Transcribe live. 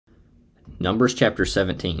Numbers chapter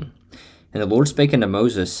 17. And the Lord spake unto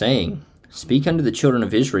Moses, saying, Speak unto the children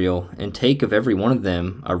of Israel, and take of every one of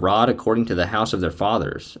them a rod according to the house of their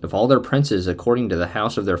fathers, of all their princes according to the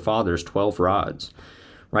house of their fathers 12 rods.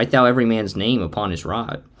 Write thou every man's name upon his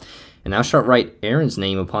rod. And thou shalt write Aaron's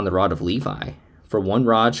name upon the rod of Levi. For one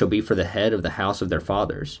rod shall be for the head of the house of their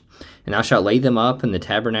fathers. And thou shalt lay them up in the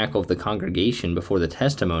tabernacle of the congregation before the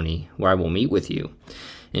testimony, where I will meet with you.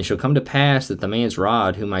 And it shall come to pass that the man's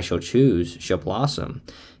rod whom I shall choose shall blossom,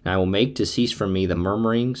 and I will make to cease from me the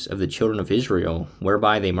murmurings of the children of Israel,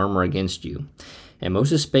 whereby they murmur against you. And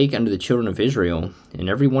Moses spake unto the children of Israel, and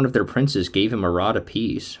every one of their princes gave him a rod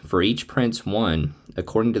apiece, for each prince one,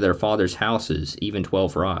 according to their fathers' houses, even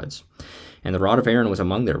 12 rods. And the rod of Aaron was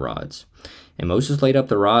among their rods. And Moses laid up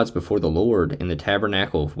the rods before the Lord in the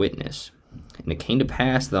tabernacle of witness. And it came to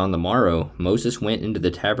pass that on the morrow Moses went into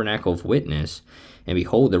the tabernacle of witness, and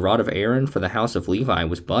behold, the rod of Aaron for the house of Levi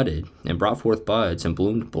was budded, and brought forth buds, and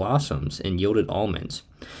bloomed blossoms, and yielded almonds.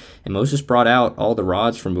 And Moses brought out all the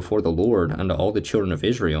rods from before the Lord unto all the children of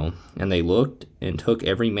Israel, and they looked, and took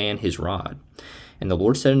every man his rod. And the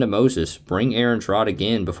Lord said unto Moses, Bring Aaron's rod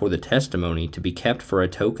again before the testimony, to be kept for a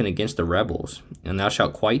token against the rebels, and thou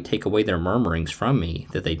shalt quite take away their murmurings from me,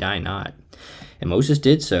 that they die not. And Moses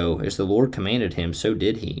did so, as the Lord commanded him, so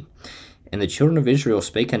did he. And the children of Israel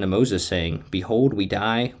spake unto Moses, saying, Behold, we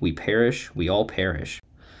die, we perish, we all perish.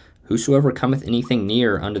 Whosoever cometh anything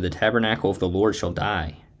near unto the tabernacle of the Lord shall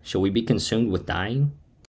die. Shall we be consumed with dying?